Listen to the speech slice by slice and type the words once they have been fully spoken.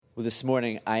Well, this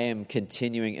morning I am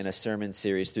continuing in a sermon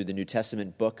series through the New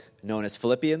Testament book known as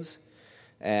Philippians.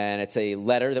 And it's a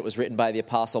letter that was written by the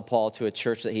Apostle Paul to a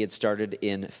church that he had started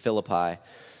in Philippi.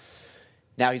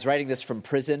 Now, he's writing this from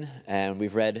prison, and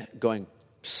we've read going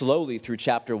slowly through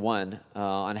chapter 1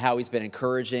 on how he's been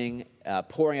encouraging,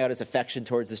 pouring out his affection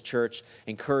towards his church,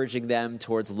 encouraging them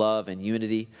towards love and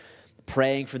unity,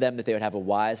 praying for them that they would have a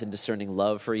wise and discerning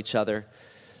love for each other,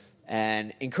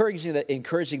 and encouraging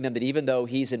them that even though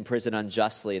he's in prison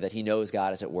unjustly, that he knows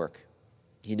God is at work.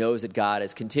 He knows that God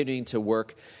is continuing to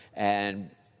work and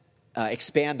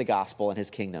expand the gospel and his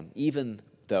kingdom, even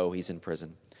though he's in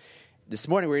prison. This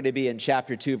morning we're going to be in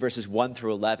chapter 2, verses 1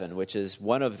 through 11, which is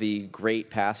one of the great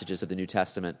passages of the New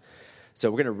Testament. So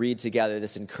we're going to read together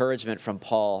this encouragement from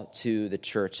Paul to the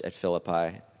church at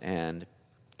Philippi and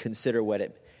consider what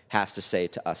it has to say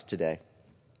to us today.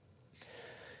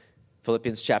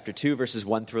 Philippians chapter 2, verses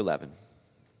 1 through 11.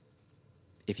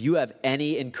 If you have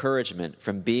any encouragement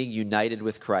from being united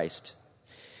with Christ,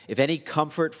 if any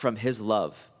comfort from his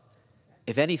love,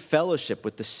 if any fellowship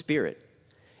with the Spirit,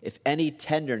 if any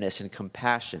tenderness and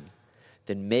compassion,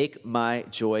 then make my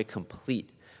joy complete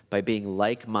by being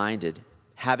like-minded,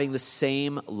 having the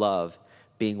same love,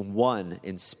 being one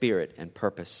in spirit and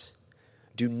purpose.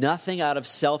 Do nothing out of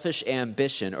selfish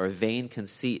ambition or vain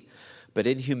conceit, but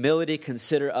in humility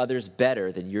consider others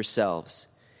better than yourselves.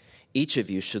 Each of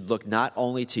you should look not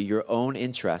only to your own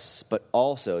interests, but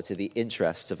also to the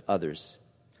interests of others.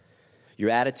 Your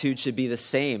attitude should be the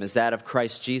same as that of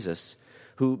Christ Jesus,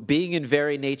 who, being in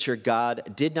very nature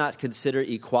God, did not consider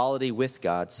equality with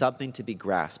God something to be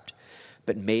grasped,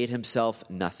 but made himself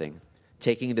nothing,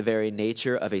 taking the very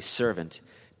nature of a servant,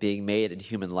 being made in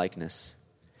human likeness.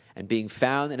 And being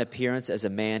found in appearance as a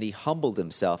man, he humbled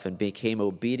himself and became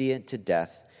obedient to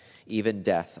death, even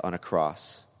death on a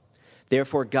cross.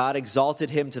 Therefore God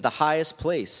exalted him to the highest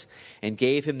place and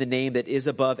gave him the name that is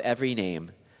above every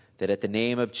name, that at the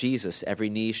name of Jesus every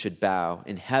knee should bow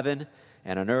in heaven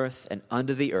and on earth and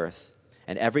under the earth,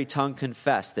 and every tongue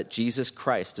confess that Jesus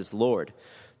Christ is Lord,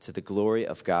 to the glory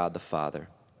of God the Father.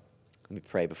 Let me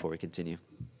pray before we continue.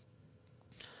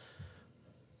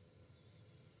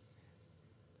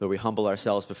 Lord, we humble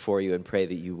ourselves before you and pray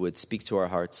that you would speak to our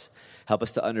hearts. Help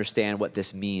us to understand what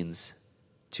this means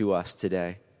to us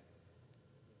today.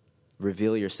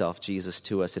 Reveal yourself, Jesus,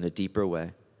 to us in a deeper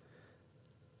way.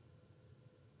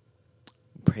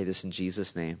 We pray this in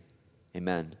Jesus' name.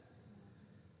 Amen.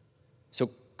 So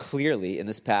clearly in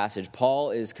this passage, Paul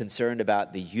is concerned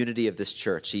about the unity of this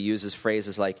church. He uses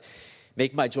phrases like,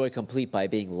 make my joy complete by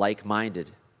being like-minded,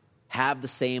 have the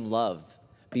same love,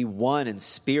 be one in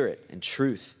spirit and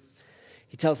truth.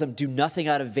 He tells them, do nothing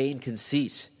out of vain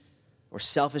conceit or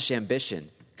selfish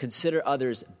ambition. Consider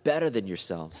others better than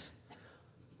yourselves.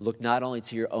 Look not only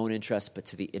to your own interests, but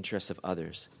to the interests of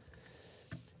others.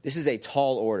 This is a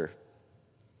tall order,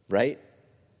 right?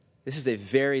 This is a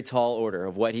very tall order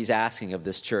of what he's asking of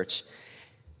this church.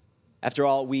 After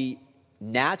all, we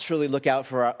naturally look out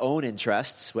for our own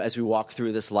interests as we walk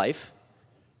through this life.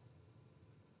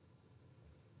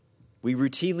 We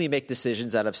routinely make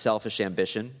decisions out of selfish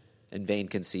ambition and vain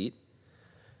conceit.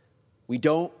 We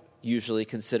don't usually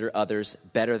consider others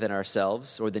better than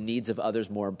ourselves or the needs of others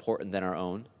more important than our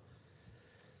own.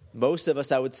 Most of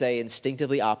us, I would say,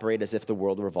 instinctively operate as if the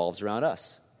world revolves around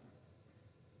us.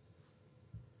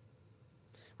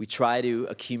 We try to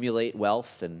accumulate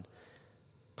wealth and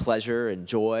pleasure and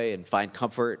joy and find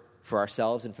comfort for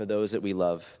ourselves and for those that we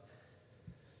love.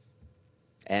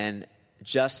 And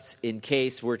just in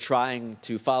case we're trying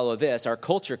to follow this, our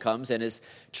culture comes and is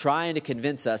trying to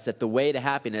convince us that the way to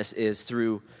happiness is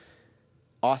through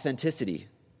authenticity,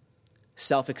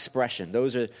 self-expression.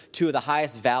 Those are two of the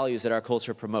highest values that our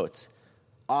culture promotes.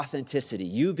 Authenticity,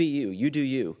 you be you, you do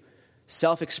you.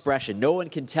 Self-expression, no one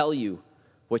can tell you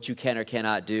what you can or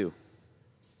cannot do.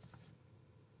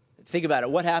 Think about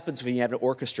it. What happens when you have an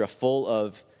orchestra full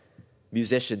of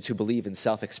musicians who believe in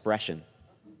self-expression?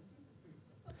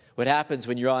 What happens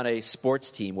when you're on a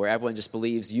sports team where everyone just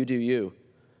believes you do you?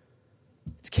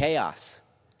 It's chaos.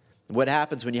 What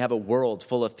happens when you have a world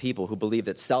full of people who believe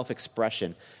that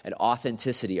self-expression and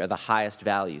authenticity are the highest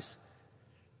values?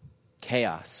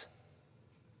 Chaos.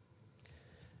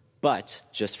 But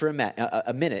just for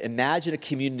a minute, imagine a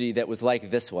community that was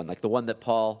like this one, like the one that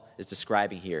Paul is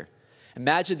describing here.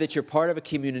 Imagine that you're part of a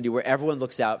community where everyone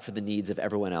looks out for the needs of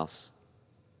everyone else,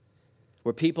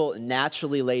 where people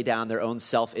naturally lay down their own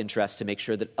self-interest to make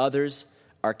sure that others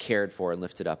are cared for and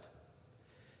lifted up.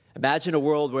 Imagine a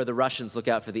world where the Russians look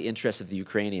out for the interests of the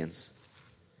Ukrainians,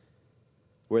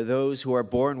 where those who are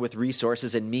born with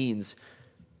resources and means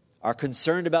are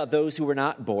concerned about those who were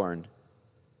not born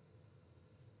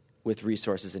with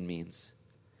resources and means.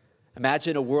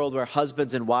 Imagine a world where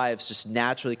husbands and wives just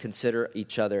naturally consider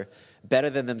each other better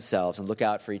than themselves and look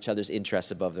out for each other's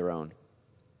interests above their own.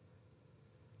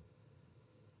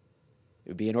 It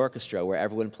would be an orchestra where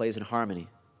everyone plays in harmony,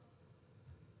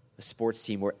 a sports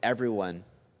team where everyone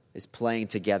is playing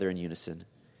together in unison.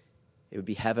 It would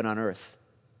be heaven on earth.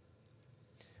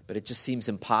 But it just seems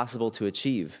impossible to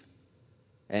achieve.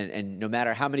 And no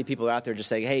matter how many people are out there just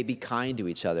saying, hey, be kind to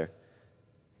each other,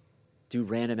 do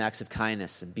random acts of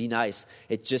kindness and be nice,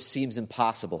 it just seems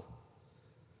impossible.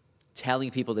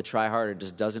 Telling people to try harder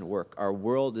just doesn't work. Our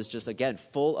world is just, again,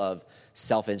 full of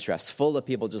self-interest, full of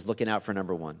people just looking out for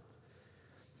number one.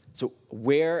 So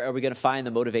where are we going to find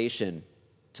the motivation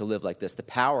to live like this, the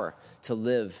power to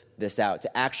live this out,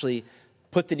 to actually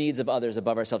put the needs of others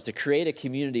above ourselves, to create a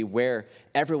community where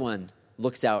everyone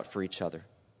looks out for each other?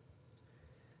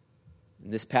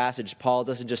 In this passage, Paul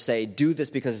doesn't just say, do this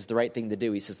because it's the right thing to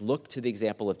do. He says, look to the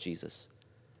example of Jesus.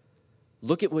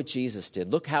 Look at what Jesus did.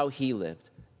 Look how he lived.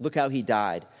 Look how he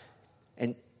died.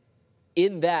 And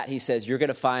in that, he says, you're going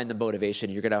to find the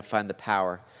motivation. You're going to find the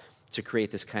power to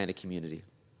create this kind of community.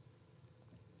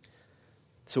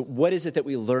 So what is it that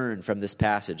we learn from this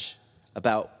passage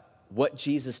about what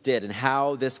Jesus did and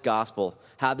how this gospel,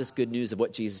 how this good news of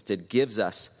what Jesus did gives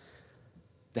us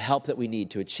the help that we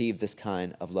need to achieve this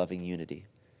kind of loving unity?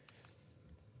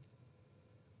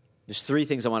 There's three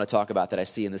things I want to talk about that I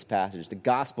see in this passage. The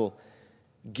gospel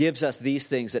gives us these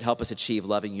things that help us achieve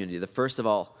loving unity. First of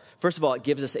all, it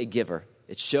gives us a giver.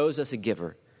 It shows us a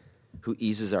giver who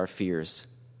eases our fears.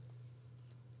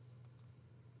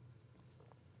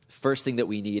 First thing that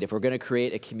we need, if we're going to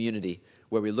create a community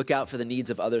where we look out for the needs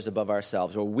of others above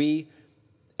ourselves, where we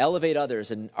elevate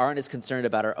others and aren't as concerned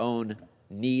about our own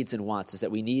needs and wants, is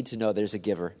that we need to know there's a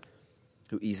giver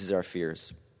who eases our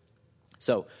fears.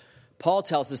 So Paul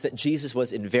tells us that Jesus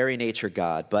was in very nature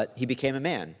God, but he became a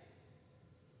man.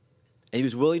 And he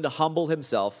was willing to humble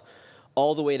himself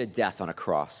all the way to death on a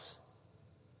cross.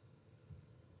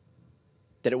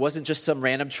 That it wasn't just some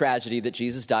random tragedy that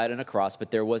Jesus died on a cross,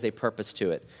 but there was a purpose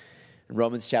to it. In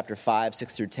Romans chapter 5,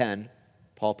 6 through 10,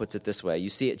 Paul puts it this way: you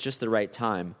see, at just the right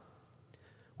time,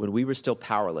 when we were still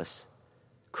powerless,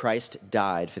 Christ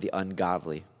died for the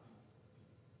ungodly.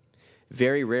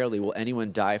 Very rarely will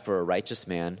anyone die for a righteous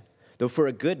man, though for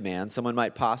a good man, someone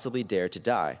might possibly dare to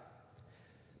die.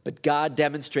 But God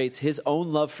demonstrates his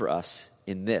own love for us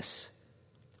in this: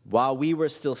 while we were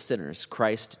still sinners,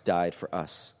 Christ died for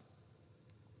us.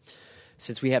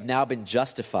 Since we have now been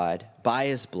justified by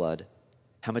his blood,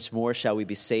 how much more shall we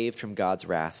be saved from God's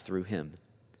wrath through him?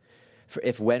 For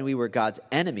if when we were God's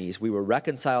enemies, we were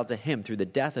reconciled to him through the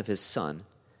death of his Son,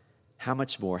 how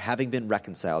much more, having been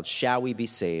reconciled, shall we be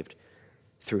saved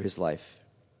through his life?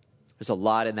 There's a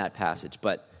lot in that passage,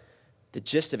 but the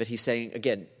gist of it, he's saying,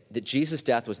 again, that Jesus'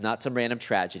 death was not some random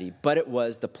tragedy, but it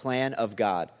was the plan of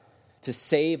God to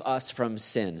save us from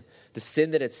sin, the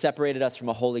sin that had separated us from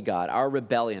a holy God, our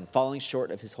rebellion, falling short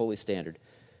of his holy standard,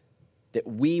 that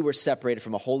we were separated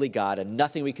from a holy God and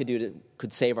nothing we could do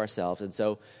could save ourselves. And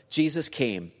so Jesus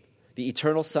came, the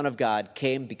eternal Son of God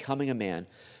came becoming a man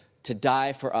to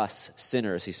die for us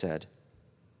sinners, he said.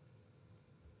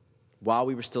 While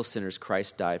we were still sinners,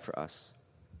 Christ died for us.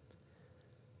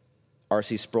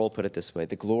 R.C. Sproul put it this way: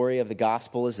 the glory of the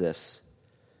gospel is this: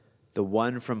 the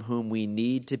one from whom we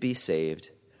need to be saved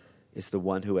is the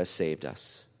one who has saved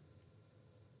us.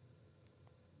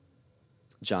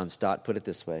 John Stott put it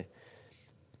this way: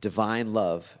 divine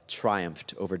love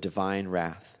triumphed over divine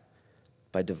wrath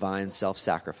by divine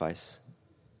self-sacrifice.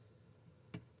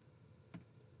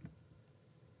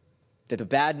 That the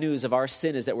bad news of our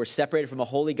sin is that we're separated from a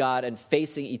holy God and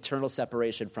facing eternal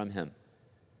separation from him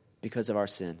because of our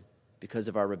sin, because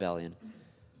of our rebellion.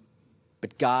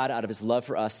 But God, out of his love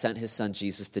for us, sent his Son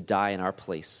Jesus to die in our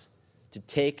place, to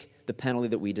take the penalty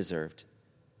that we deserved.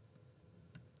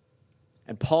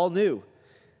 And Paul knew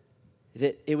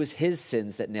that it was his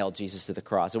sins that nailed Jesus to the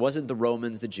cross. It wasn't the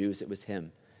Romans, the Jews, it was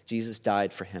him. Jesus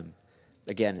died for him.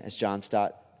 Again, as John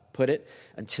Stott put it,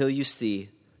 until you see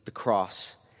the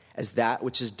cross as that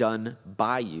which is done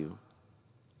by you,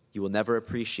 you will never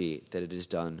appreciate that it is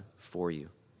done for you.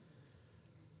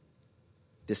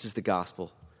 This is the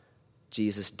gospel.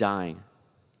 Jesus dying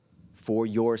for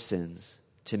your sins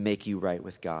to make you right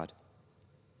with God.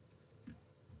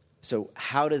 So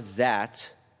how does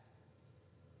that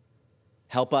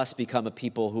help us become a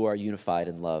people who are unified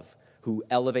in love, who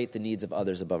elevate the needs of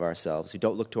others above ourselves, who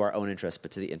don't look to our own interests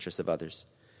but to the interests of others?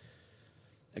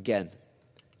 Again,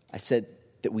 I said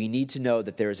that we need to know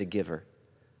that there is a giver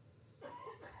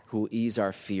who will ease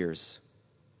our fears.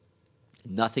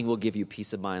 Nothing will give you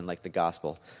peace of mind like the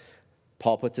gospel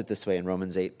Paul puts it this way in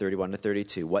Romans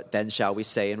 8:31-32. What then shall we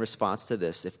say in response to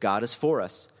this? If God is for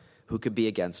us, who could be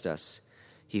against us?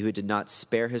 He who did not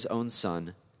spare his own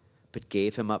son, but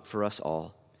gave him up for us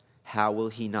all, how will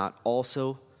he not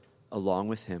also, along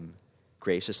with him,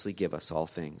 graciously give us all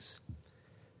things?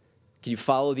 Can you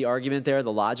follow the argument there,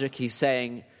 the logic? He's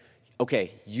saying,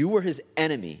 okay, you were his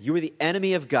enemy. You were the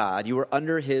enemy of God. You were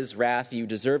under his wrath. You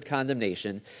deserved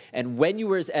condemnation. And when you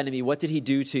were his enemy, what did he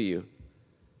do to you?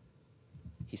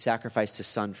 He sacrificed his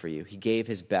son for you. He gave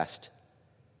his best.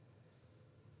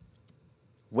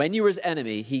 When you were his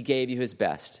enemy, he gave you his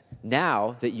best.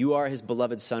 Now that you are his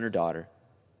beloved son or daughter,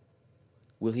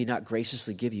 will he not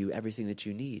graciously give you everything that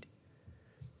you need?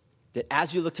 That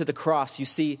as you look to the cross, you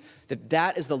see that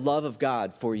that is the love of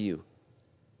God for you.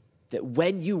 That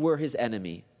when you were his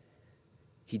enemy,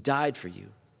 he died for you.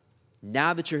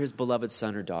 Now that you're his beloved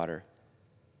son or daughter,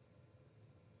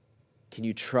 can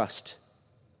you trust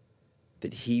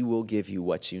that he will give you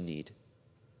what you need?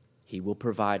 He will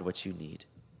provide what you need.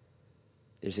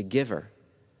 There's a giver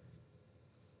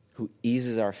who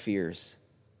eases our fears.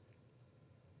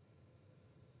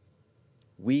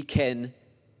 We can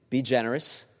be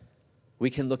generous.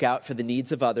 We can look out for the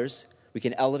needs of others. We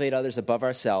can elevate others above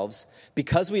ourselves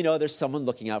because we know there's someone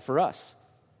looking out for us,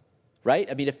 right?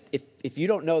 I mean, if you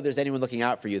don't know there's anyone looking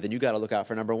out for you, then you got to look out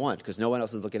for number one because no one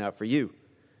else is looking out for you.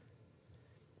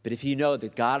 But if you know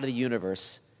that God of the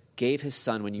universe gave his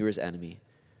son when you were his enemy,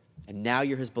 and now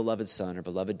you're his beloved son or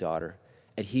beloved daughter,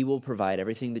 and he will provide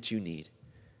everything that you need,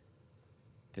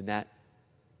 then that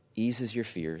eases your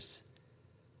fears.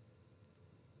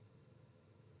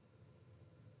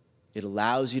 It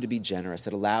allows you to be generous.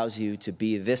 It allows you to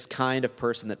be this kind of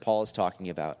person that Paul is talking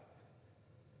about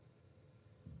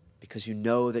because you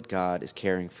know that God is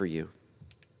caring for you.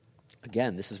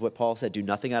 Again, this is what Paul said, do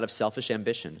nothing out of selfish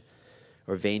ambition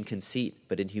or vain conceit,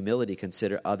 but in humility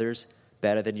consider others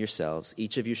better than yourselves.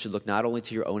 Each of you should look not only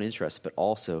to your own interests, but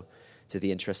also to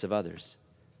the interests of others.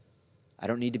 I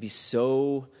don't need to be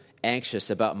so anxious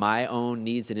about my own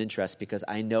needs and interests because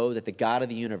I know that the God of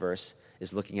the universe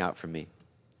is looking out for me.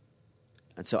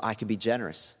 And so I can be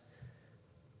generous.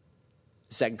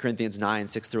 2 Corinthians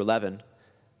 9:6-11,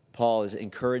 Paul is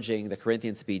encouraging the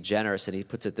Corinthians to be generous, and he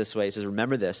puts it this way. He says,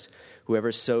 remember this,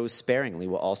 whoever sows sparingly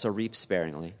will also reap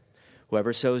sparingly.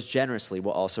 Whoever sows generously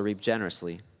will also reap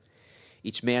generously.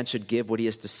 Each man should give what he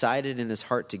has decided in his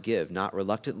heart to give, not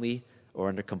reluctantly or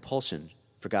under compulsion,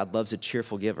 for God loves a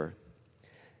cheerful giver.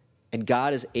 And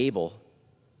God is able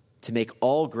to make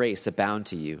all grace abound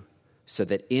to you, so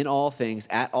that in all things,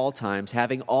 at all times,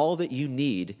 having all that you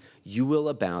need, you will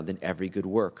abound in every good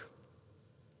work.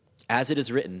 As it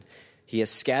is written, he has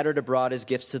scattered abroad his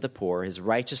gifts to the poor, his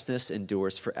righteousness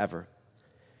endures forever.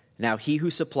 Now he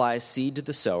who supplies seed to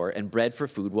the sower and bread for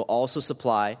food will also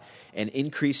supply and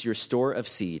increase your store of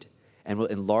seed and will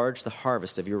enlarge the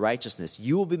harvest of your righteousness.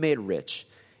 You will be made rich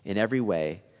in every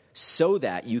way so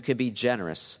that you can be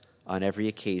generous on every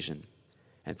occasion.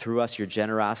 And through us, your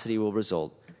generosity will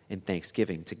result in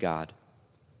thanksgiving to God.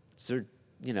 So,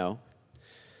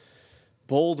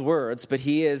 bold words, but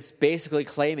he is basically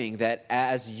claiming that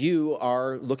as you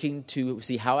are looking to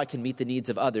see how I can meet the needs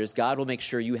of others, God will make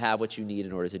sure you have what you need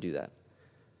in order to do that.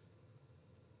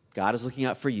 God is looking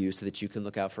out for you so that you can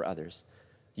look out for others.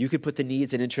 You can put the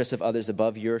needs and interests of others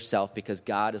above yourself because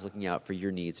God is looking out for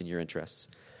your needs and your interests.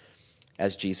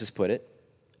 As Jesus put it,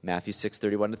 Matthew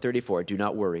 6:31-34, do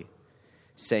not worry,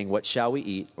 saying, what shall we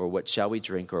eat, or what shall we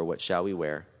drink, or what shall we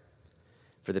wear?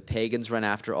 For the pagans run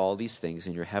after all these things,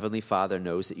 and your heavenly Father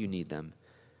knows that you need them.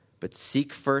 But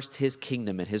seek first his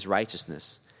kingdom and his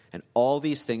righteousness, and all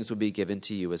these things will be given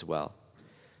to you as well.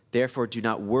 Therefore, do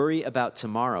not worry about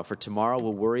tomorrow, for tomorrow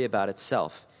will worry about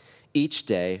itself. Each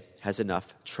day has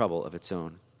enough trouble of its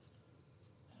own.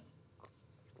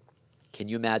 Can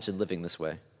you imagine living this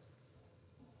way?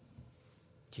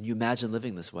 Can you imagine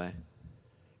living this way?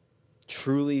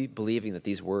 Truly believing that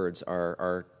these words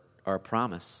are a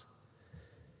promise.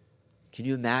 Can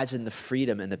you imagine the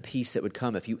freedom and the peace that would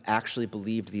come if you actually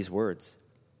believed these words?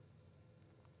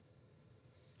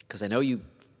 Because I know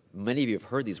many of you have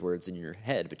heard these words in your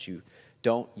head, but you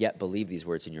don't yet believe these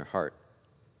words in your heart.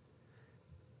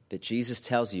 That Jesus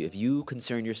tells you, if you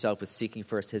concern yourself with seeking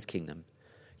first his kingdom,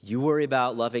 you worry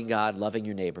about loving God, loving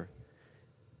your neighbor.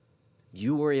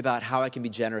 You worry about how I can be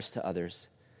generous to others.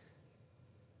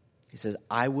 He says,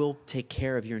 I will take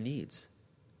care of your needs.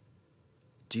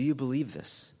 Do you believe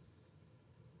this?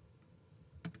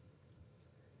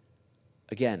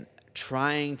 Again,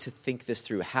 trying to think this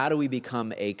through. How do we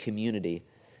become a community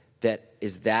that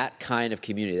is that kind of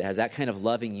community, that has that kind of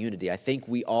loving unity? I think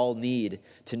we all need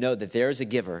to know that there is a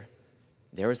giver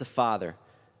There is a Father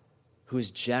who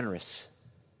is generous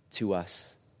to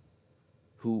us,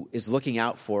 who is looking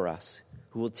out for us,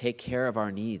 who will take care of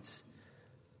our needs,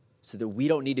 so that we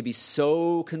don't need to be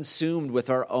so consumed with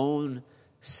our own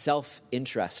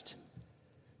self-interest,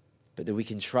 but that we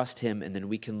can trust him, and then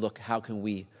we can look, how can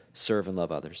we serve and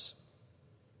love others?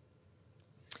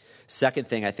 Second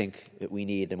thing I think that we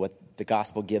need, and what the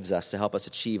gospel gives us to help us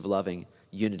achieve loving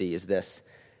unity, is this.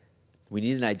 We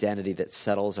need an identity that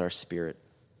settles our spirit.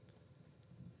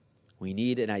 We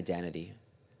need an identity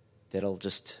that'll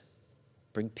just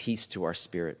bring peace to our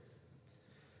spirit.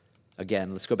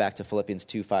 Again, let's go back to Philippians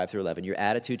 2, 5 through 11. Your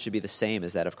attitude should be the same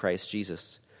as that of Christ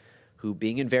Jesus, who,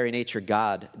 being in very nature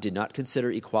God, did not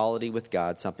consider equality with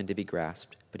God something to be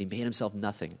grasped, but he made himself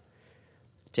nothing,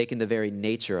 taking the very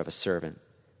nature of a servant,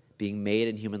 being made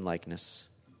in human likeness.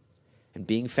 And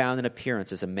being found in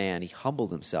appearance as a man, he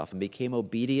humbled himself and became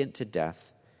obedient to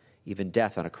death, even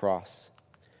death on a cross.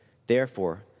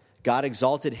 Therefore, God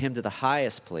exalted him to the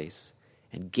highest place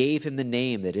and gave him the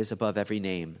name that is above every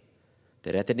name,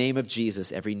 that at the name of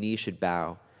Jesus every knee should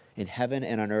bow, in heaven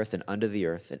and on earth and under the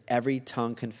earth, and every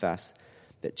tongue confess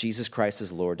that Jesus Christ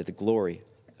is Lord, to the glory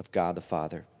of God the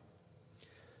Father.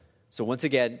 So once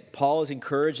again, Paul is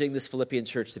encouraging this Philippian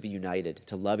church to be united,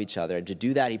 to love each other. And to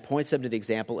do that, he points them to the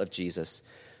example of Jesus,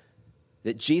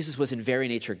 that Jesus was in very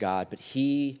nature God, but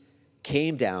he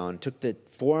came down, took the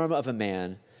form of a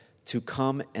man to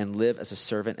come and live as a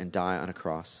servant and die on a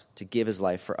cross, to give his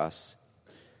life for us.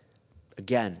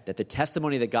 Again, that the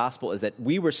testimony of the gospel is that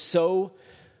we were so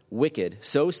wicked,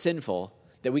 so sinful,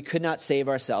 that we could not save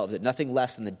ourselves, that nothing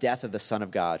less than the death of the Son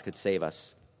of God could save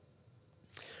us.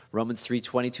 Romans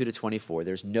 3:22-24,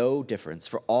 there's no difference,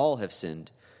 for all have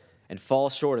sinned and fall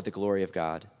short of the glory of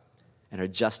God and are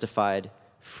justified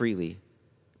freely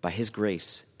by his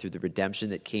grace through the redemption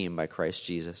that came by Christ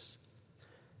Jesus.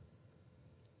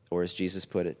 Or as Jesus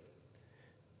put it,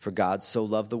 for God so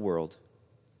loved the world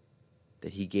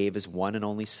that he gave his one and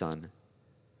only Son,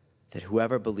 that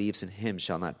whoever believes in him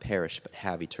shall not perish but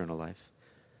have eternal life.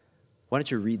 Why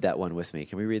don't you read that one with me?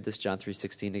 Can we read this John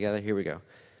 3:16 together? Here we go.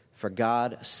 For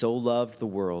God so loved the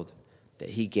world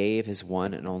that he gave his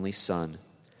one and only Son,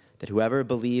 that whoever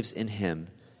believes in him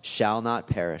shall not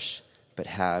perish, but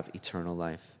have eternal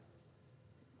life.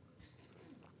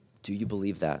 Do you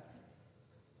believe that?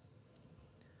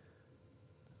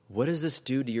 What does this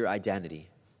do to your identity?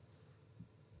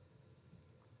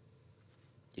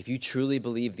 If you truly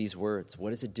believe these words,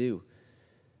 what does it do?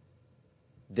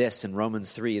 This in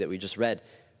Romans 3 that we just read.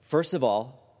 First of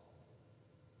all,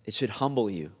 it should humble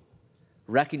you,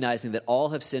 recognizing that all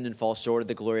have sinned and fall short of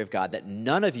the glory of God, that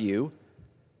none of you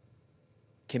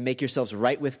can make yourselves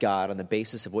right with God on the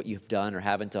basis of what you've done or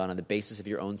haven't done, on the basis of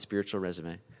your own spiritual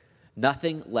resume.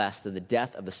 Nothing less than the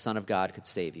death of the Son of God could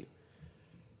save you.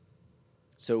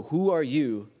 So who are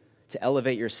you to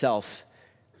elevate yourself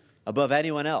above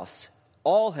anyone else?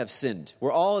 All have sinned.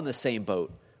 We're all in the same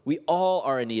boat. We all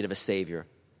are in need of a Savior.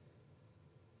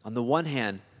 On the one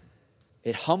hand,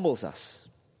 it humbles us,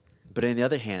 but on the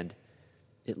other hand,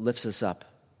 it lifts us up.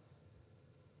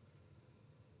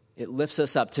 It lifts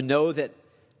us up to know that,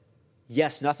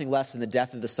 yes, nothing less than the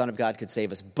death of the Son of God could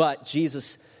save us, but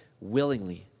Jesus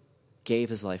willingly gave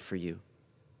his life for you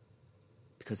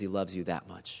because he loves you that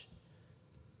much.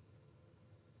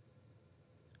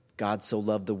 God so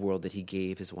loved the world that he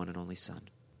gave his one and only Son.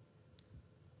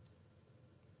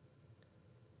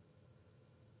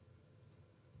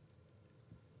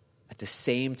 At the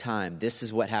same time, this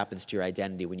is what happens to your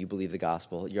identity when you believe the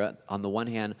gospel. You're, on the one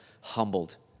hand,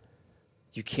 humbled.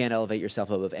 You can't elevate yourself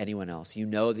above anyone else. You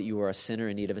know that you are a sinner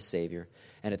in need of a Savior.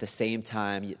 And at the same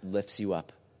time, it lifts you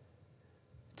up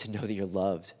to know that you're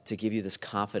loved, to give you this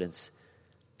confidence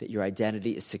that your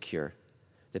identity is secure,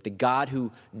 that the God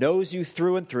who knows you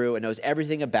through and through and knows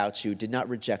everything about you did not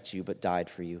reject you but died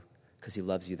for you because he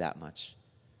loves you that much.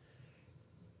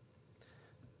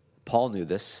 Paul knew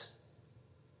this.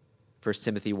 1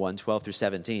 Timothy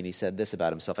 1:12-17, he said this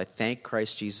about himself, I thank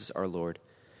Christ Jesus our Lord,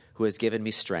 who has given me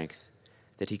strength,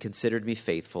 that he considered me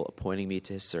faithful, appointing me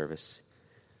to his service.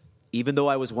 Even though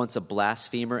I was once a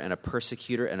blasphemer and a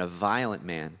persecutor and a violent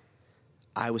man,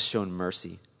 I was shown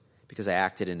mercy because I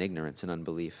acted in ignorance and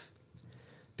unbelief.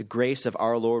 The grace of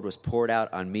our Lord was poured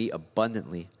out on me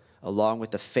abundantly, along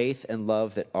with the faith and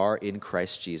love that are in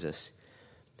Christ Jesus.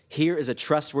 Here is a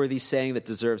trustworthy saying that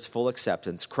deserves full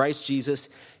acceptance. Christ Jesus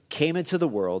came into the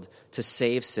world to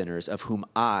save sinners, of whom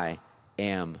I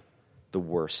am the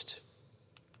worst.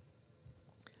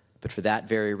 But for that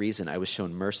very reason, I was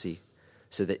shown mercy,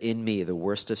 so that in me, the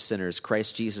worst of sinners,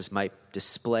 Christ Jesus might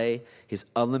display his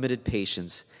unlimited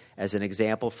patience as an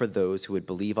example for those who would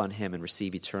believe on him and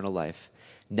receive eternal life.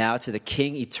 Now to the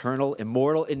King, eternal,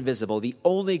 immortal, invisible, the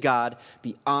only God,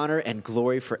 be honor and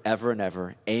glory forever and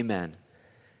ever. Amen.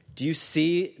 Do you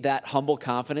see that humble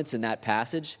confidence in that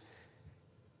passage?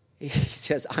 He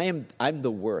says, I'm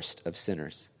the worst of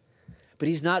sinners. But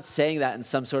he's not saying that in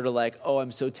some sort of like, oh,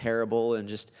 I'm so terrible, and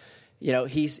just,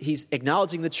 he's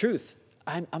acknowledging the truth.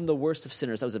 I'm the worst of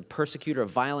sinners. I was a persecutor, a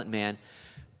violent man,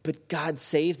 but God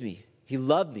saved me. He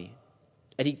loved me,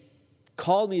 and he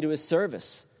called me to his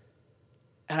service,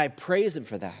 and I praise him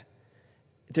for that.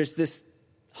 There's this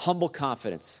humble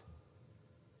confidence.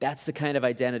 That's the kind of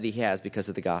identity he has because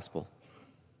of the gospel.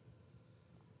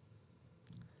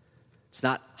 It's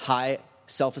not high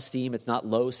self-esteem. It's not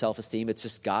low self-esteem. It's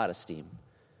just God esteem.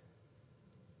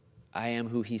 I am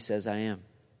who he says I am.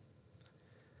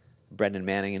 Brendan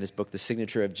Manning, in his book, The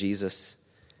Signature of Jesus,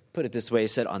 put it this way. He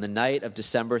said, on the night of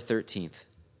December 13th,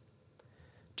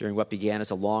 during what began as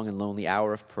a long and lonely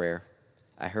hour of prayer,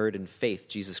 I heard in faith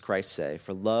Jesus Christ say,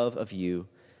 for love of you,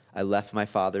 I left my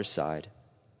Father's side.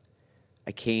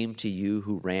 I came to you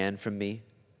who ran from me,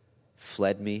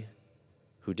 fled me,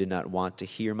 who did not want to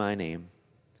hear my name.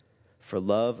 For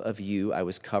love of you, I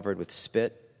was covered with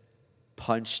spit,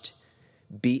 punched,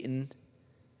 beaten,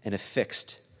 and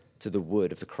affixed to the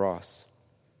wood of the cross.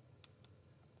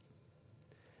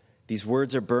 These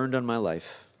words are burned on my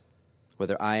life,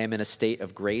 whether I am in a state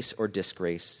of grace or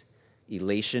disgrace,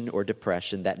 elation or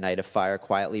depression, that night of fire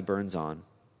quietly burns on.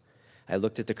 I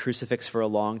looked at the crucifix for a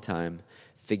long time,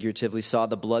 figuratively saw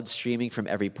the blood streaming from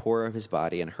every pore of his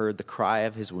body, and heard the cry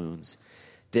of his wounds.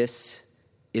 This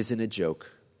isn't a joke.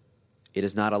 It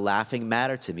is not a laughing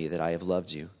matter to me that I have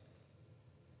loved you.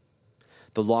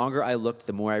 The longer I looked,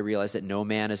 the more I realized that no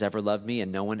man has ever loved me,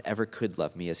 and no one ever could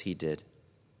love me as he did.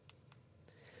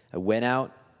 I went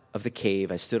out of the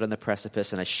cave, I stood on the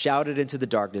precipice, and I shouted into the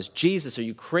darkness, Jesus, are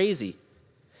you crazy?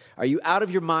 Are you out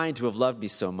of your mind to have loved me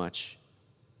so much?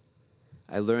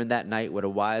 I learned that night what a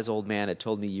wise old man had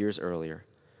told me years earlier.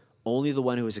 Only the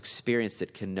one who has experienced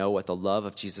it can know what the love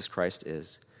of Jesus Christ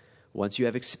is. Once you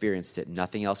have experienced it,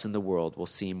 nothing else in the world will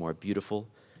seem more beautiful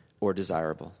or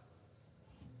desirable.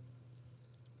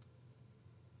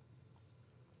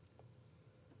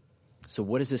 So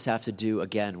what does this have to do,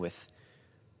 again, with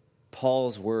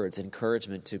Paul's words,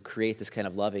 encouragement to create this kind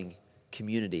of loving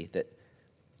community that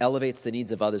elevates the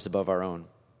needs of others above our own?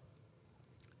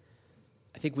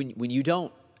 I think when you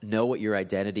don't know what your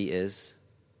identity is,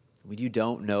 when you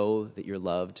don't know that you're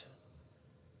loved,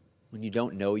 when you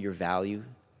don't know your value,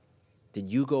 then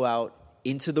you go out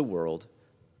into the world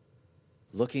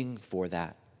looking for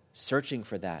that, searching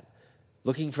for that,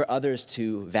 looking for others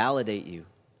to validate you,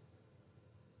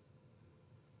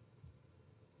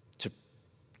 to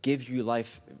give you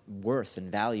life worth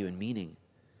and value and meaning.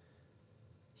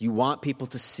 You want people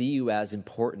to see you as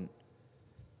important,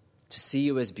 to see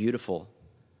you as beautiful,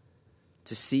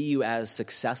 to see you as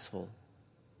successful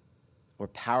or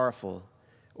powerful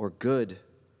or good.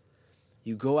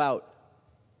 You go out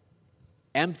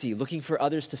empty, looking for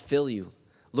others to fill you,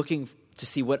 looking to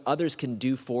see what others can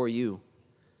do for you.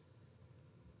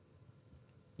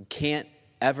 You can't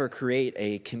ever create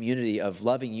a community of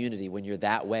loving unity when you're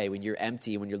that way, when you're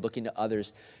empty, when you're looking to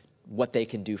others, what they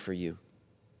can do for you.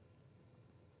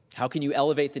 How can you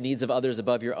elevate the needs of others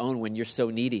above your own when you're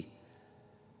so needy?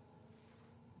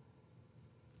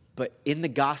 But in the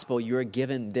gospel, you're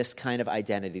given this kind of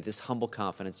identity, this humble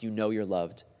confidence. You know you're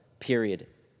loved, period.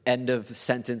 End of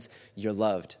sentence, you're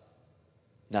loved.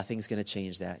 Nothing's going to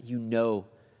change that. You know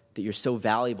that you're so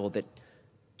valuable that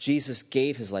Jesus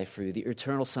gave his life for you. The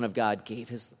eternal Son of God gave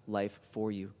his life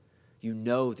for you. You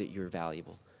know that you're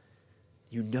valuable.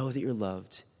 You know that you're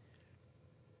loved.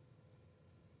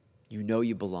 You know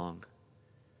you belong.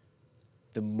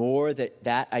 The more that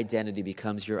that identity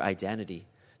becomes your identity,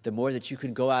 the more that you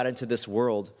can go out into this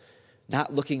world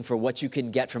not looking for what you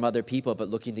can get from other people, but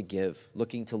looking to give,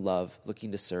 looking to love,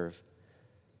 looking to serve,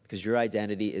 because your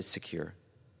identity is secure.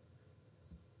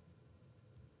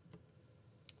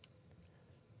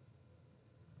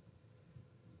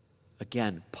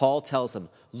 Again, Paul tells them,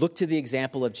 look to the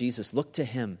example of Jesus. Look to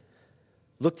him.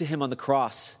 Look to him on the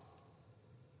cross.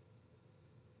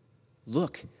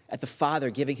 Look at the Father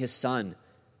giving his Son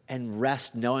and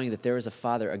rest knowing that there is a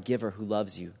Father, a giver who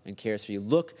loves you and cares for you.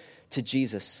 Look to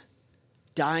Jesus,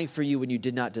 dying for you when you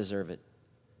did not deserve it.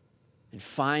 And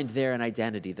find there an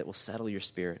identity that will settle your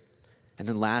spirit. And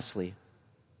then lastly,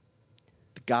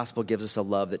 the gospel gives us a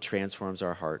love that transforms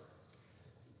our heart.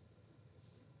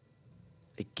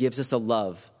 It gives us a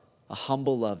love, a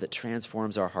humble love that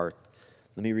transforms our heart.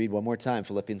 Let me read one more time,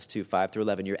 Philippians 2, 5 through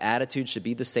 11. Your attitude should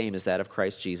be the same as that of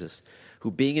Christ Jesus, who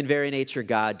being in very nature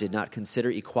God did not consider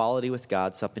equality with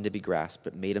God something to be grasped,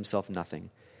 but made himself nothing,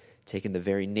 taking the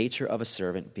very nature of a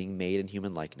servant, being made in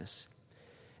human likeness.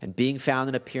 And being found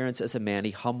in appearance as a man,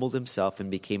 he humbled himself and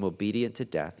became obedient to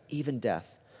death, even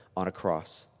death on a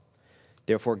cross.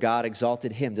 Therefore God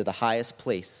exalted him to the highest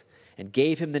place and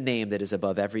gave him the name that is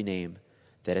above every name,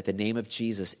 that at the name of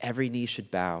Jesus every knee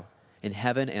should bow, in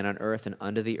heaven and on earth and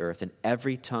under the earth, and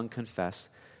every tongue confess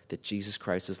that Jesus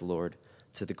Christ is Lord,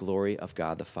 to the glory of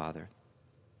God the Father.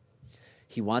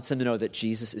 He wants them to know that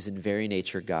Jesus is in very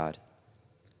nature God.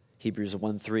 Hebrews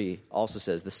 1:3 also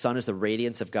says, the Son is the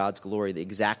radiance of God's glory, the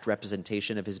exact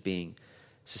representation of his being,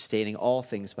 sustaining all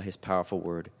things by his powerful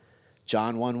word.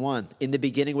 John 1:1, in the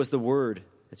beginning was the Word,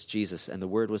 that's Jesus, and the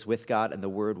Word was with God, and the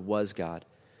Word was God.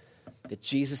 That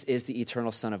Jesus is the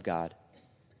eternal Son of God,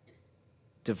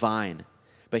 divine.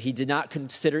 But he did not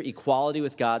consider equality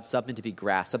with God something to be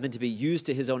grasped, something to be used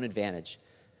to his own advantage.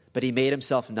 But he made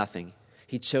himself nothing.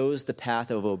 He chose the path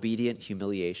of obedient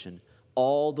humiliation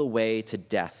all the way to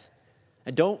death.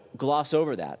 And don't gloss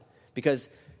over that, because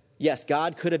yes,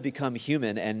 God could have become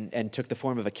human and took the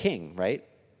form of a king, right?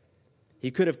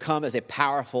 He could have come as a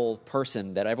powerful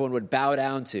person that everyone would bow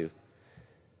down to.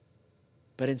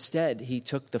 But instead, he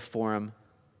took the form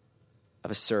of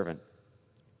a servant,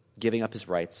 giving up his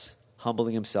rights,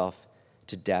 humbling himself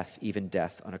to death, even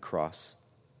death on a cross.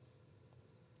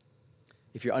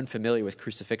 If you're unfamiliar with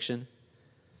crucifixion,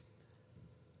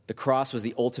 the cross was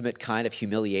the ultimate kind of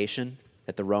humiliation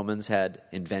that the Romans had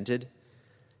invented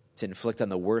to inflict on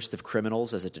the worst of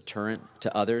criminals as a deterrent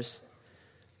to others.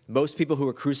 Most people who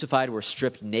were crucified were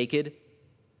stripped naked,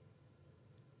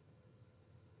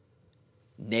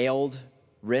 nailed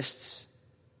wrists,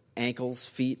 ankles,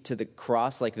 feet to the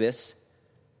cross like this,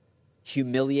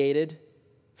 humiliated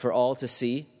for all to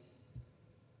see.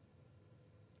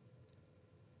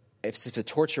 If the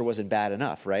torture wasn't bad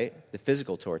enough, right? The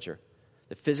physical torture,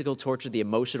 the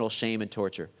emotional shame and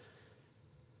torture.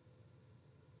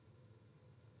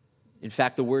 In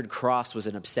fact, the word cross was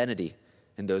an obscenity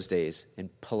in those days in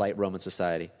polite Roman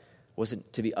society. It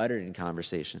wasn't to be uttered in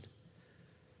conversation.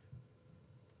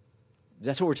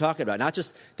 That's what we're talking about. Not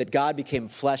just that God became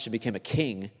flesh and became a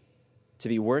king to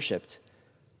be worshipped,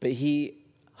 but he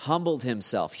humbled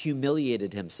himself,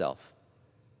 humiliated himself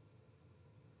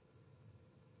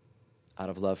out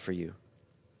of love for you.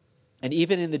 And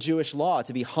even in the Jewish law,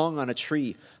 to be hung on a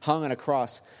tree, hung on a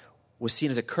cross, was seen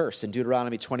as a curse. In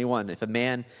Deuteronomy 21, if a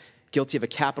man guilty of a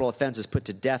capital offense is put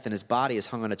to death and his body is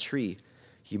hung on a tree,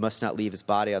 you must not leave his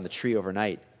body on the tree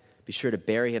overnight. Be sure to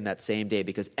bury him that same day,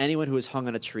 because anyone who is hung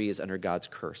on a tree is under God's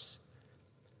curse.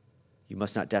 You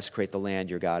must not desecrate the land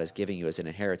your God is giving you as an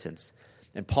inheritance.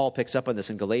 And Paul picks up on this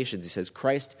in Galatians. He says,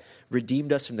 Christ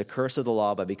redeemed us from the curse of the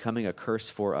law by becoming a curse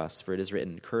for us. For it is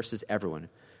written, curses everyone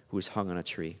who is hung on a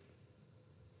tree.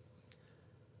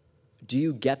 Do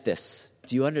you get this?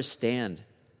 Do you understand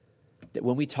that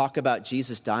when we talk about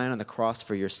Jesus dying on the cross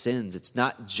for your sins, it's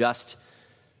not just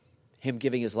him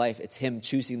giving his life, it's him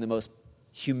choosing the most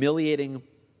humiliating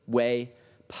way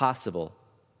possible,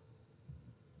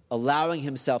 allowing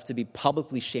himself to be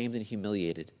publicly shamed and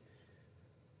humiliated,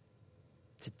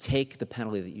 to take the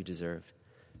penalty that you deserved,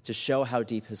 to show how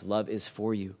deep his love is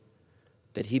for you,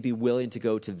 that he'd be willing to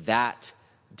go to that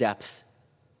depth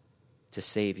to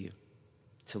save you,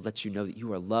 to let you know that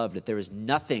you are loved, that there is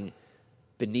nothing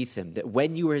beneath him, that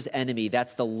when you were his enemy,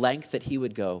 that's the length that he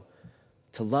would go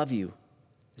to love you.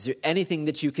 Is there anything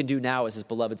that you can do now as his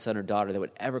beloved son or daughter that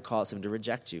would ever cause him to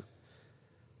reject you?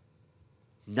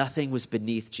 Nothing was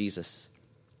beneath Jesus.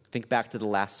 Think back to the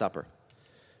Last Supper.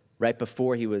 Right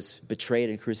before he was betrayed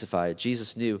and crucified,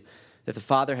 Jesus knew that the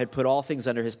Father had put all things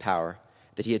under his power,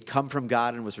 that he had come from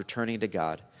God and was returning to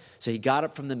God. So he got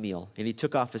up from the meal, and he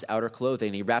took off his outer clothing,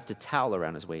 and he wrapped a towel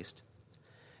around his waist.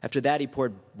 After that, he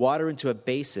poured water into a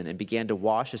basin and began to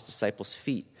wash his disciples'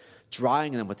 feet,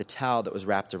 drying them with the towel that was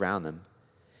wrapped around them.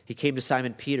 He came to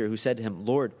Simon Peter, who said to him,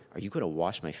 Lord, are you going to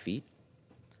wash my feet?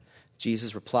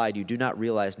 Jesus replied, you do not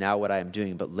realize now what I am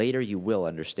doing, but later you will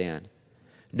understand.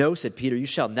 No, said Peter, you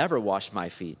shall never wash my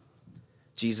feet.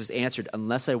 Jesus answered,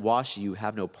 unless I wash you, you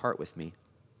have no part with me.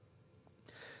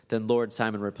 Then Lord,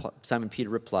 Simon Peter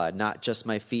replied, not just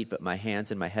my feet, but my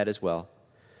hands and my head as well.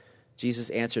 Jesus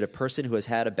answered, a person who has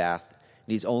had a bath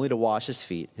needs only to wash his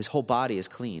feet. His whole body is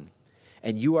clean.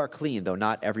 And you are clean, though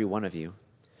not every one of you.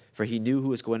 For he knew who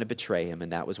was going to betray him,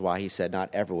 and that was why he said not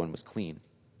everyone was clean.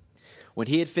 When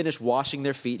he had finished washing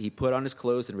their feet, he put on his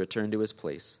clothes and returned to his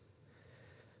place.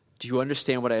 Do you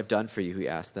understand what I have done for you? He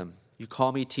asked them. You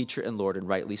call me teacher and Lord, and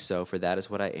rightly so, for that is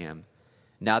what I am.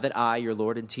 Now that I, your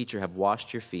Lord and teacher, have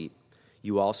washed your feet,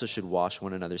 you also should wash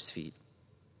one another's feet.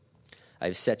 I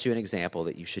have set you an example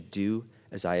that you should do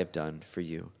as I have done for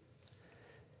you.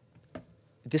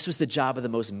 This was the job of the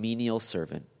most menial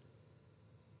servant,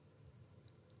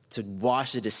 to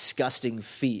wash the disgusting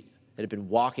feet that had been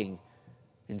walking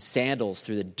in sandals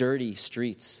through the dirty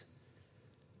streets.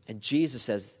 And Jesus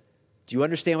says, do you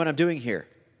understand what I'm doing here?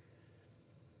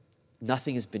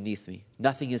 Nothing is beneath me.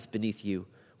 Nothing is beneath you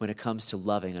when it comes to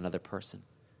loving another person.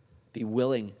 Be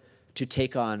willing to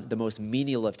take on the most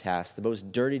menial of tasks, the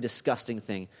most dirty, disgusting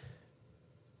thing,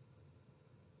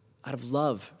 out of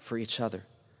love for each other.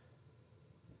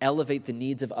 Elevate the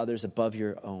needs of others above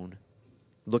your own.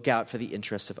 Look out for the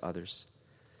interests of others.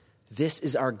 This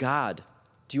is our God.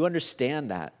 Do you understand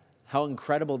that? How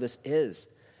incredible this is.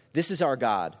 This is our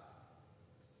God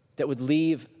that would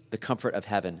leave the comfort of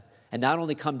heaven and not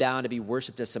only come down to be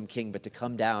worshiped as some king, but to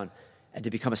come down and to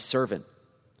become a servant,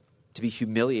 to be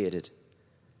humiliated.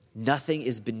 Nothing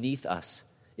is beneath us.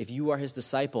 If you are his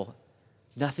disciple,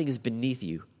 nothing is beneath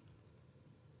you.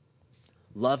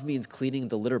 Love means cleaning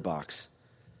the litter box.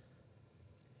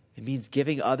 It means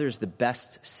giving others the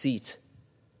best seat,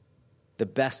 the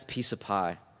best piece of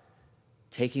pie,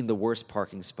 taking the worst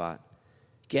parking spot,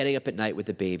 getting up at night with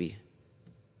the baby,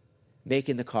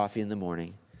 making the coffee in the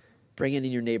morning, bringing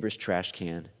in your neighbor's trash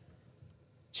can,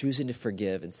 choosing to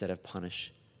forgive instead of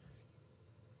punish.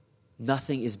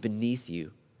 Nothing is beneath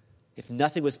you. If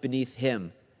nothing was beneath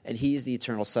him, and he is the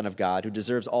eternal Son of God who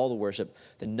deserves all the worship,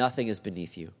 then nothing is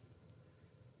beneath you.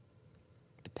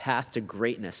 The path to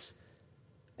greatness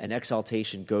and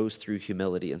exaltation goes through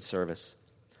humility and service.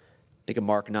 Think of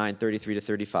Mark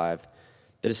 9:33-35.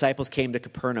 The disciples came to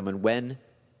Capernaum, and when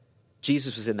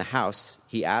Jesus was in the house,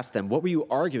 he asked them, what were you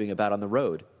arguing about on the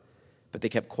road? But they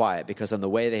kept quiet because on the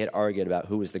way they had argued about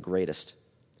who was the greatest.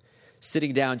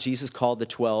 Sitting down, Jesus called the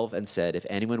 12 and said, if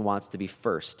anyone wants to be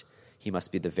first, he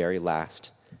must be the very last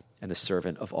and the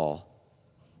servant of all.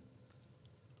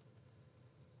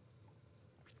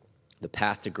 The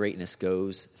path to greatness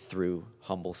goes through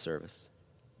humble service.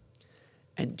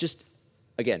 And just,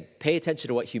 again, pay attention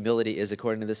to what humility is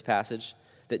according to this passage.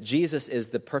 That Jesus is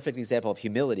the perfect example of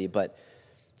humility, but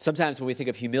sometimes when we think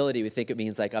of humility, we think it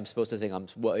means like I'm supposed to think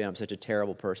I'm such a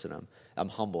terrible person. I'm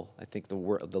humble. I think the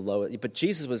low. But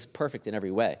Jesus was perfect in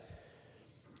every way.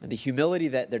 And the humility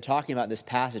that they're talking about in this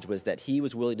passage was that he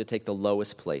was willing to take the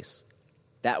lowest place.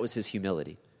 That was his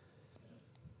humility.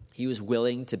 He was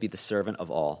willing to be the servant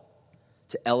of all,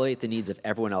 to elevate the needs of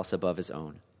everyone else above his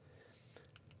own.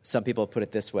 Some people have put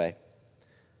it this way,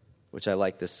 which I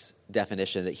like this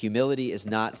definition, that humility is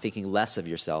not thinking less of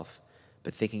yourself,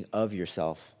 but thinking of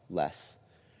yourself less.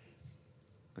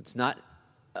 It's not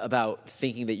about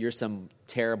thinking that you're some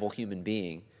terrible human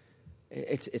being.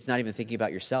 It's not even thinking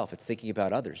about yourself. It's thinking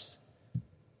about others.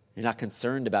 You're not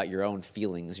concerned about your own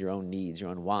feelings, your own needs, your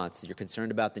own wants. You're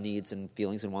concerned about the needs and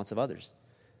feelings and wants of others.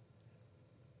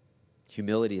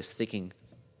 Humility is thinking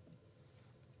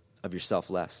of yourself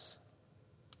less.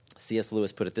 C.S.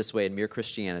 Lewis put it this way in Mere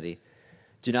Christianity: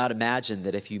 do not imagine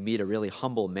that if you meet a really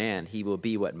humble man, he will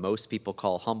be what most people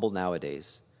call humble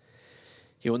nowadays.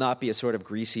 He will not be a sort of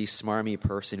greasy, smarmy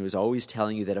person who is always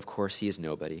telling you that of course he is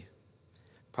nobody.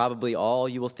 Probably all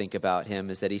you will think about him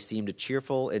is that he seemed a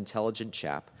cheerful, intelligent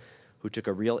chap who took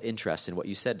a real interest in what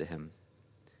you said to him.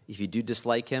 If you do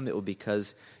dislike him, it will be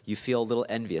because you feel a little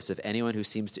envious of anyone who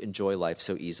seems to enjoy life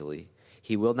so easily.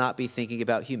 He will not be thinking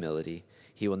about humility.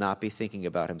 He will not be thinking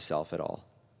about himself at all.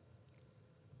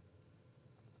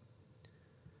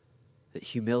 That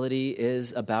humility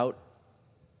is about,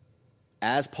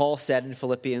 as Paul said in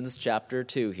Philippians chapter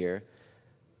 2 here,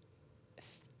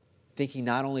 thinking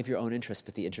not only of your own interests,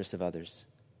 but the interests of others.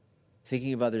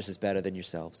 Thinking of others is better than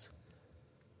yourselves.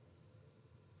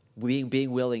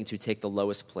 Being willing to take the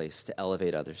lowest place to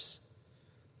elevate others.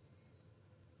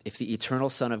 If the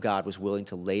eternal Son of God was willing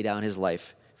to lay down his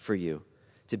life for you,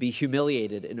 to be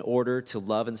humiliated in order to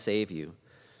love and save you,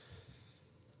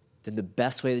 then the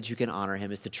best way that you can honor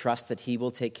him is to trust that he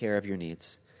will take care of your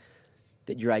needs,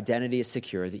 that your identity is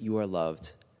secure, that you are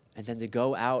loved, and then to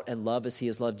go out and love as he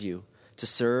has loved you, to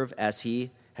serve as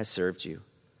he has served you,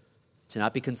 to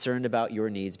not be concerned about your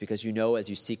needs because you know as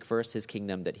you seek first his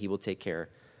kingdom that he will take care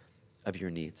of your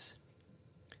needs.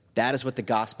 That is what the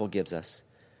gospel gives us.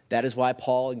 That is why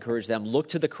Paul encouraged them, look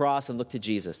to the cross and look to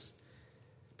Jesus,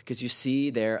 because you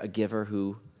see there a giver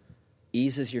who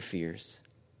eases your fears,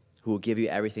 who will give you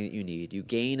everything that you need. You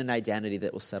gain an identity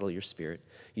that will settle your spirit.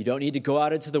 You don't need to go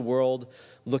out into the world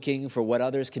looking for what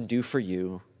others can do for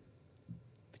you,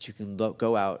 but you can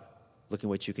go out looking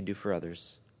what you can do for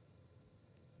others.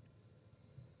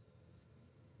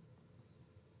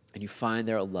 and you find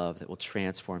there a love that will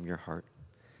transform your heart.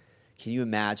 Can you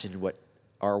imagine what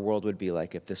our world would be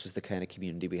like if this was the kind of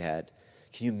community we had?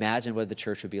 Can you imagine what the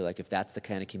church would be like if that's the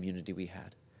kind of community we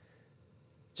had?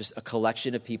 Just a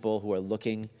collection of people who are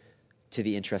looking to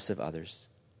the interests of others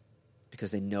because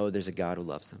they know there's a God who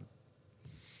loves them.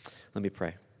 Let me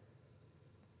pray.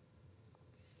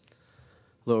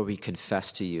 Lord, we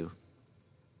confess to you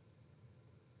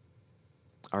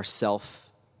our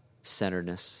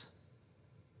self-centeredness,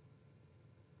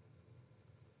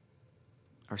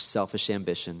 our selfish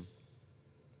ambition.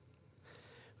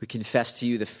 We confess to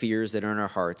you the fears that are in our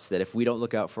hearts, that if we don't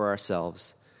look out for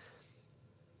ourselves,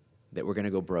 that we're going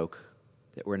to go broke,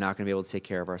 that we're not going to be able to take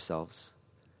care of ourselves.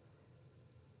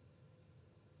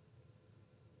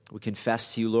 We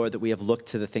confess to you, Lord, that we have looked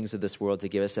to the things of this world to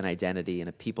give us an identity and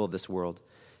a people of this world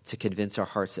to convince our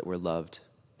hearts that we're loved,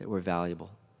 that we're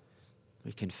valuable.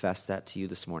 We confess that to you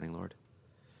this morning, Lord.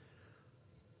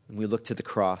 And we look to the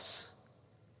cross,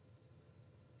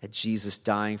 at Jesus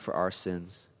dying for our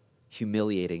sins,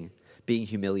 being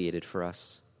humiliated for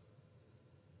us.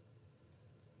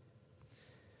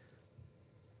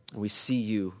 And we see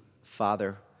you,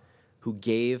 Father, who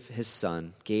gave his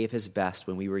Son, gave his best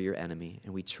when we were your enemy,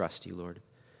 and we trust you, Lord.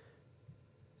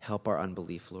 Help our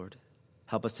unbelief, Lord.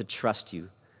 Help us to trust you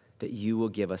that you will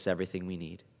give us everything we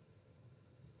need.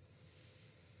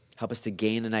 Help us to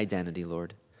gain an identity,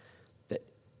 Lord, that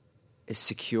is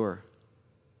secure,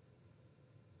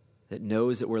 that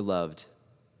knows that we're loved.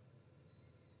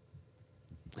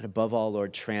 And above all,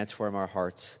 Lord, transform our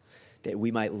hearts that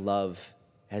we might love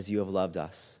as you have loved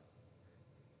us,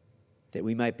 that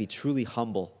we might be truly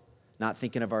humble, not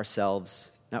thinking of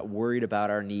ourselves, not worried about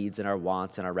our needs and our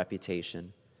wants and our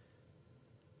reputation,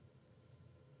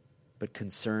 but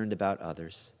concerned about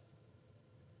others.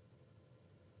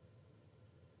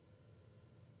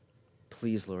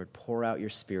 Please, Lord, pour out your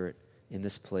Spirit in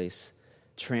this place.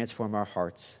 Transform our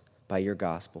hearts by your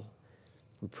gospel.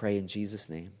 We pray in Jesus'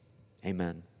 name.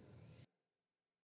 Amen.